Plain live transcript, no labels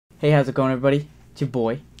Hey, how's it going, everybody? It's your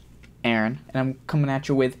boy, Aaron, and I'm coming at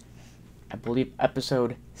you with, I believe,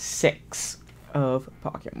 episode 6 of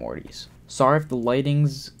Pocket Mortys. Sorry if the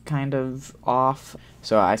lighting's kind of off.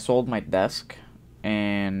 So I sold my desk,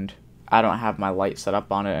 and I don't have my light set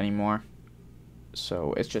up on it anymore.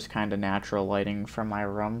 So it's just kind of natural lighting from my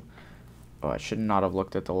room. Oh, I should not have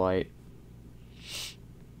looked at the light.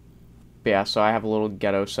 But yeah, so I have a little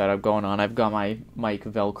ghetto setup going on. I've got my mic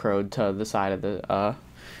velcroed to the side of the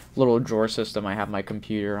little drawer system I have my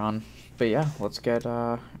computer on. But yeah, let's get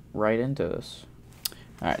right into this.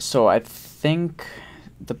 Alright, so I think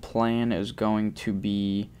the plan is going to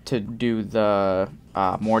be to do the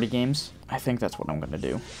Morty Games. I think that's what I'm going to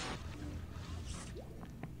do.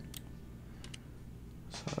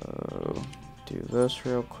 So, do this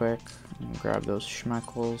real quick. And grab those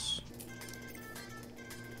schmeckles.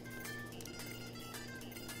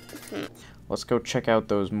 Let's go check out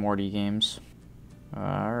those Morty Games.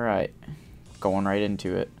 Alright, going right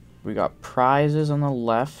into it. We got prizes on the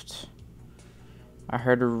left. I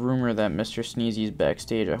heard a rumor that Mr. Sneezy's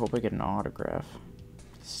backstage. I hope I get an autograph.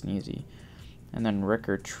 Sneezy. And then Rick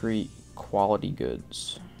or Treat quality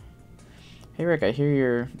goods. Hey Rick, I hear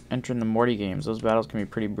you're entering the Morty Games. Those battles can be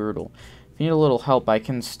pretty brutal. If you need a little help, I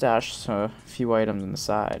can stash a few items on the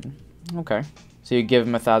side. Okay. So you give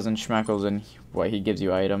him 1,000 schmeckles and what, he gives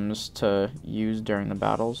you items to use during the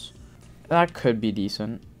battles? That could be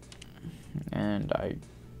decent. And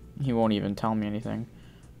he won't even tell me anything.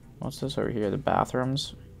 What's this over here? The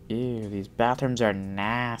bathrooms? Ew, these bathrooms are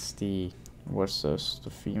nasty. What's this? The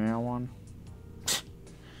female one?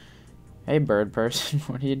 Hey, bird person,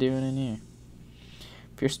 what are you doing in here?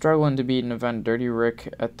 If you're struggling to beat an event, Dirty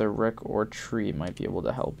Rick at the Rick or Tree might be able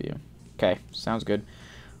to help you. Okay, sounds good.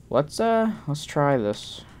 Let's try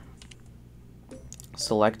this.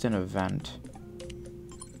 Select an event.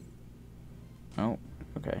 Oh,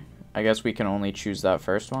 okay. I guess we can only choose that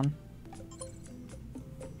first one.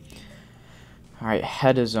 Alright,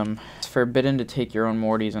 HEADISM. It's forbidden to take your own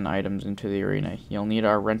Mortys and items into the arena. You'll need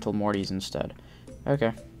our rental Mortys instead.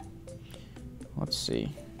 Okay. Let's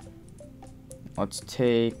see. Let's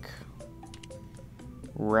take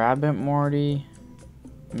Rabbit Morty,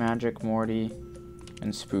 Magic Morty,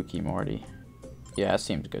 and Spooky Morty. Yeah, that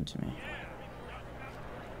seems good to me.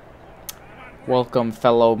 Welcome,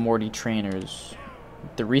 fellow Morty Trainers.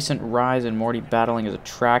 The recent rise in Morty battling has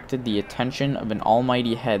attracted the attention of an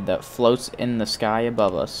almighty head that floats in the sky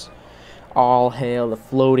above us. All hail the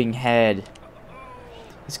floating head.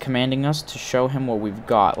 He's commanding us to show him what we've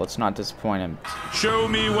got. Let's not disappoint him. Show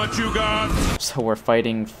me what you got. So we're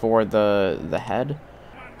fighting for the head.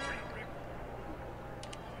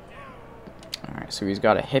 Alright, so he's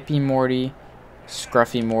got a hippie Morty,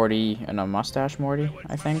 scruffy Morty, and a mustache Morty,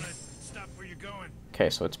 I think. Okay,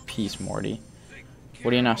 so it's Peace Morty. What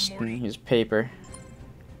do you know? He's paper.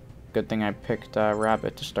 Good thing I picked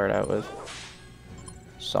Rabbit to start out with.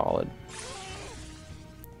 Solid.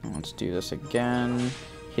 Let's do this again.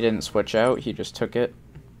 He didn't switch out, he just took it.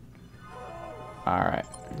 Alright.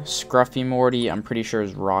 Scruffy Morty, I'm pretty sure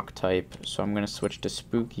is rock type, so I'm gonna switch to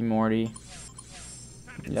Spooky Morty.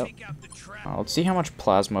 Yep. Let's see how much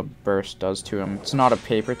Plasma Burst does to him. It's not a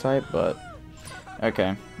paper type, but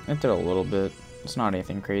okay. It did a little bit. It's not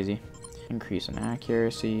anything crazy. Increase in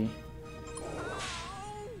accuracy.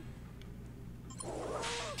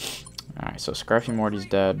 Alright, so Scruffy Morty's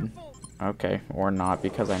dead. Okay, or not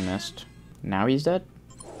because I missed. Now he's dead?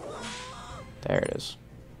 There it is.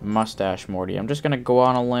 Mustache Morty. I'm just gonna go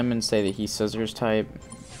on a limb and say that he's Scissors type.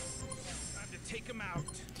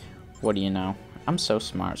 What do you know? I'm so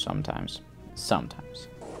smart sometimes. Sometimes.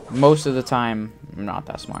 Most of the time, I'm not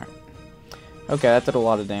that smart. Okay, that did a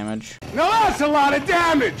lot of damage. No, that's a lot of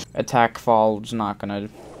damage! Attack Fall's not gonna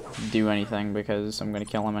do anything because I'm gonna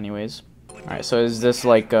kill him anyways. Alright, so is this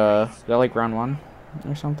like, is that like round 1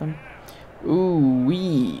 or something? Ooh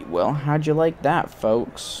wee. Well, how'd you like that,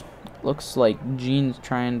 folks? Looks like Gene's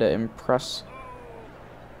trying to impress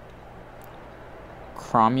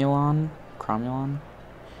Cromulon? Cromulon?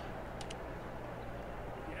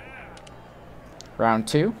 Round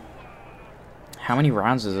 2? How many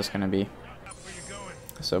rounds is this gonna be?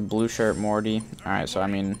 So blue shirt Morty. Alright, so I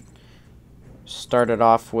mean, started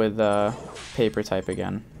off with paper type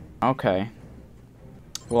again. Okay.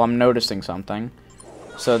 Well, I'm noticing something.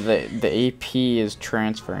 So the AP is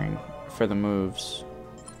transferring for the moves.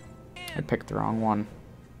 I picked the wrong one.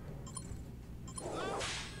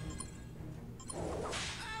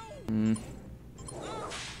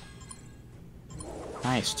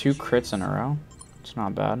 Nice, 2 crits in a row. It's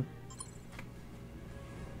not bad.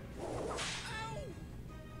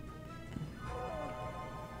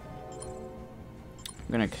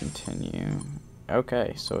 I'm gonna continue.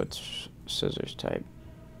 Okay, so it's scissors type.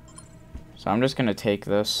 So I'm just gonna take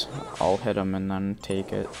this. I'll hit him and then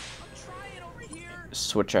take it.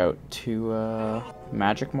 Switch out to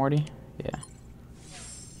Magic Morty. Yeah.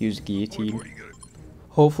 Use guillotine.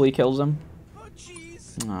 Hopefully kills him.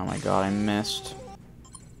 Oh my god, I missed.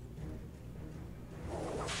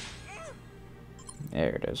 There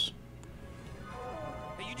it is.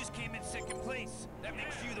 Hey, you just came in second place. That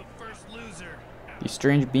makes you the first loser. These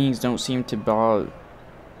strange beings don't seem to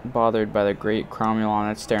bothered by the great Cromulon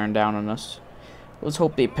that's staring down on us. Let's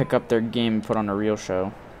hope they pick up their game and put on a real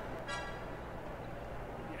show.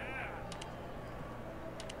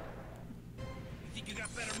 You think you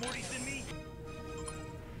got better Mortys than me?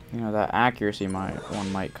 You know, that accuracy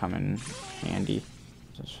one might come in handy.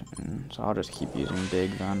 So I'll just keep using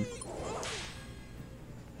big then.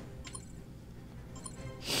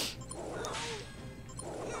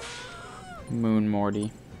 Moon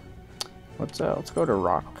Morty. Let's go to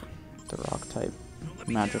rock. The rock type.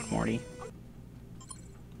 Magic Morty.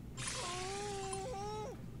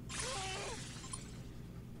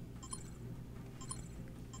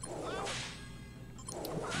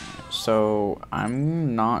 So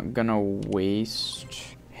I'm not gonna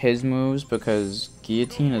waste his moves because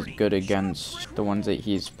guillotine is good against the ones that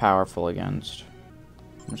he's powerful against.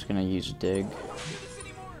 I'm just gonna use dig.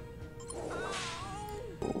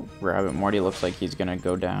 Rabbit Morty looks like he's gonna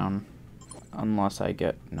go down. Unless I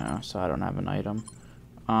get... No, so I don't have an item.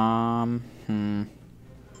 I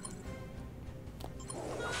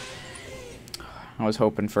was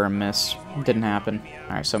hoping for a miss. Didn't happen.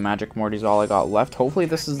 Alright, so Magic Morty's all I got left. Hopefully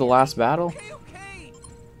this is the last battle.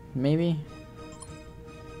 Maybe?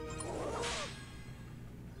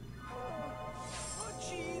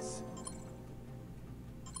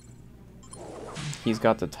 He's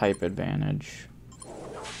got the type advantage.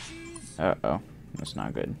 Uh-oh. That's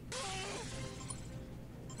not good.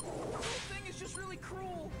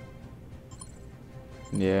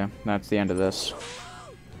 Yeah, that's the end of this.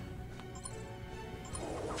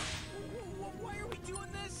 Why are we doing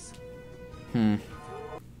this?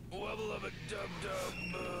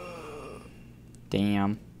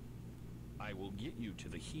 Damn. I will get you to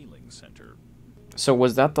the healing center. So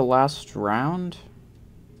was that the last round?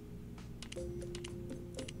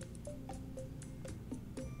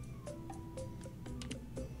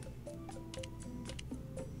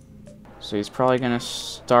 So he's probably gonna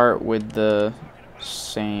start with the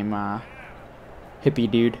same hippie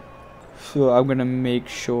dude. So I'm gonna make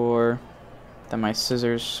sure that my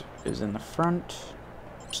scissors is in the front.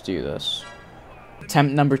 Let's do this.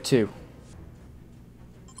 Attempt number 2.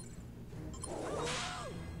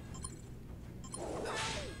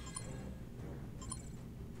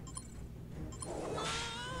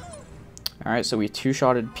 Alright, so we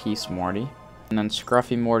two-shotted Peace Morty. And then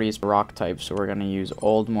Scruffy Morty is rock type, so we're gonna use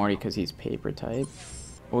Old Morty because he's paper type.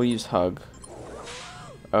 We'll use Hug.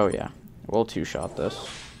 Oh yeah, we'll two-shot this.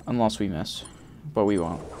 Unless we miss, but we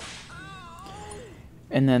won't.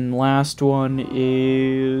 And then last one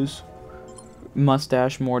is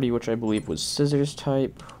Mustache Morty, which I believe was Scissors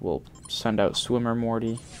type. We'll send out Swimmer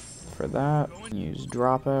Morty for that. Use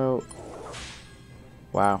Dropout.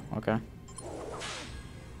 Wow, okay.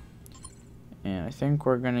 And I think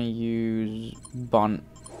we're gonna use Bunt.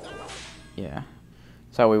 Yeah.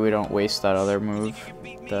 So that way we don't waste that other move.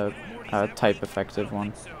 The type effective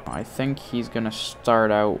one. I think he's gonna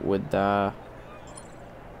start out with the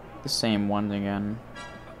same one again.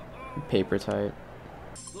 Paper type.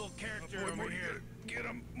 Little character over here. Get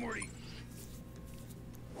him, Morty.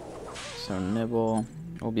 So Nibble.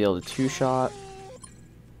 We'll be able to two-shot.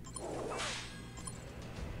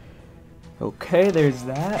 Okay, there's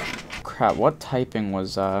that. Crap, what typing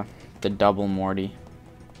was the double Morty?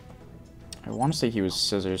 I want to say he was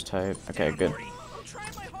Scissors type. Okay, good.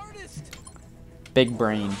 Big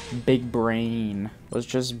brain. Big brain. Let's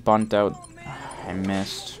just bunt out. I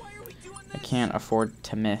missed. I can't afford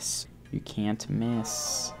to miss. You can't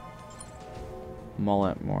miss.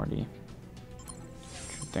 Mullet Morty.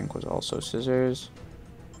 Which I think was also Scissors.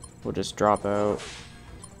 We'll just drop out.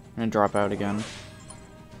 I'm gonna drop out again.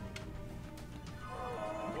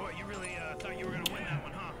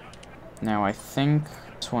 Now I think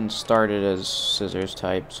this one started as Scissors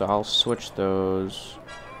type, so I'll switch those.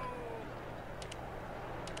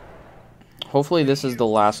 Hopefully this is the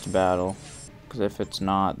last battle, because if it's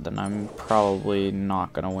not, then I'm probably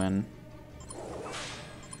not gonna win.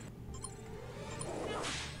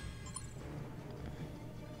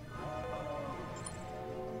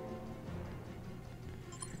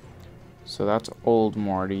 So that's Old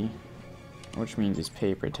Morty, which means he's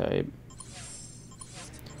paper type.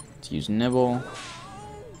 Use Nibble.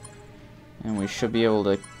 And we should be able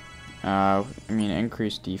to,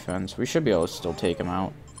 increase defense. We should be able to still take him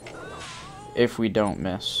out. If we don't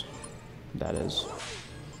miss, that is.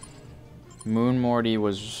 Moon Morty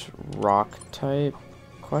was rock type,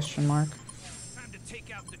 question mark. Time to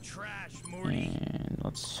take out the trash, Morty. And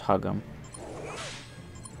let's hug him.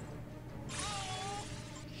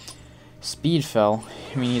 Speed fell.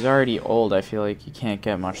 I mean, he's already old. I feel like he can't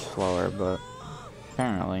get much slower, but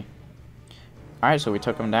apparently. Alright, so we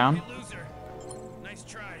took him down. Hey, loser. Nice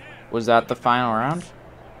try. Was that the final round?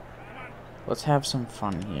 Let's have some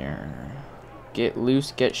fun here. Get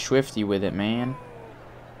loose, get swifty with it, man.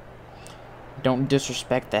 Don't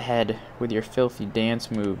disrespect the head with your filthy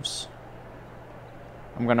dance moves.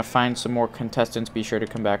 I'm gonna find some more contestants. Be sure to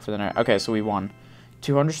come back for the night. Okay, so we won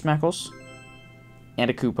 200 schmeckles and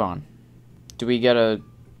a coupon. Do we get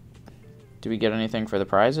anything for the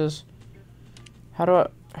prizes? How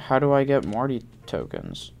do I get Morty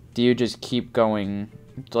tokens? Do you just keep going?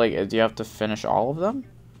 Like, do you have to finish all of them?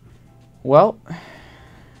 Well,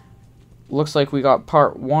 looks like we got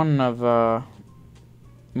part 1 of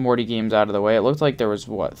Morty Games out of the way. It looked like there was,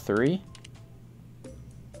 what, 3?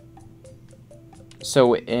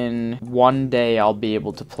 So in one day, I'll be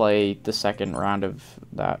able to play the second round of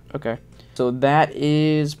that. Okay. So that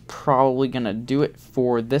is probably going to do it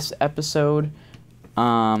for this episode.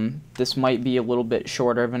 This might be a little bit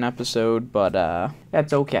shorter of an episode, but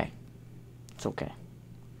that's okay. It's okay.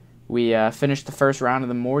 We finished the first round of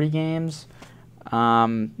the Morty Games.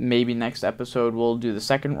 Maybe next episode we'll do the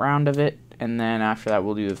second round of it, and then after that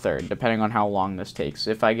we'll do the third, depending on how long this takes.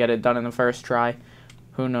 If I get it done in the first try,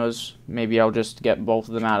 who knows, maybe I'll just get both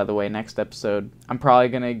of them out of the way next episode. I'm probably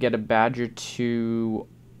going to get a badge or 2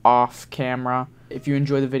 off camera. If you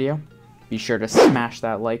enjoy the video, be sure to smash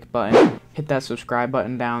that like button, hit that subscribe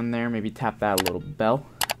button down there, maybe tap that little bell.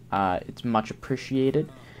 It's much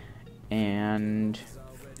appreciated, and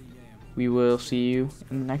we will see you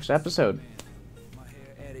in the next episode.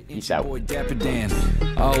 Peace out. I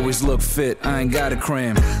always look fit, I ain't got a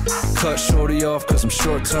cram. Cut shorty off cause I'm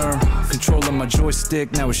short term. Controlling my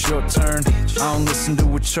joystick, now it's your turn. I don't listen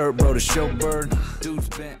to a chirp, bro, the show bird. Dude's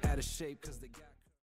bent out of shape cause they got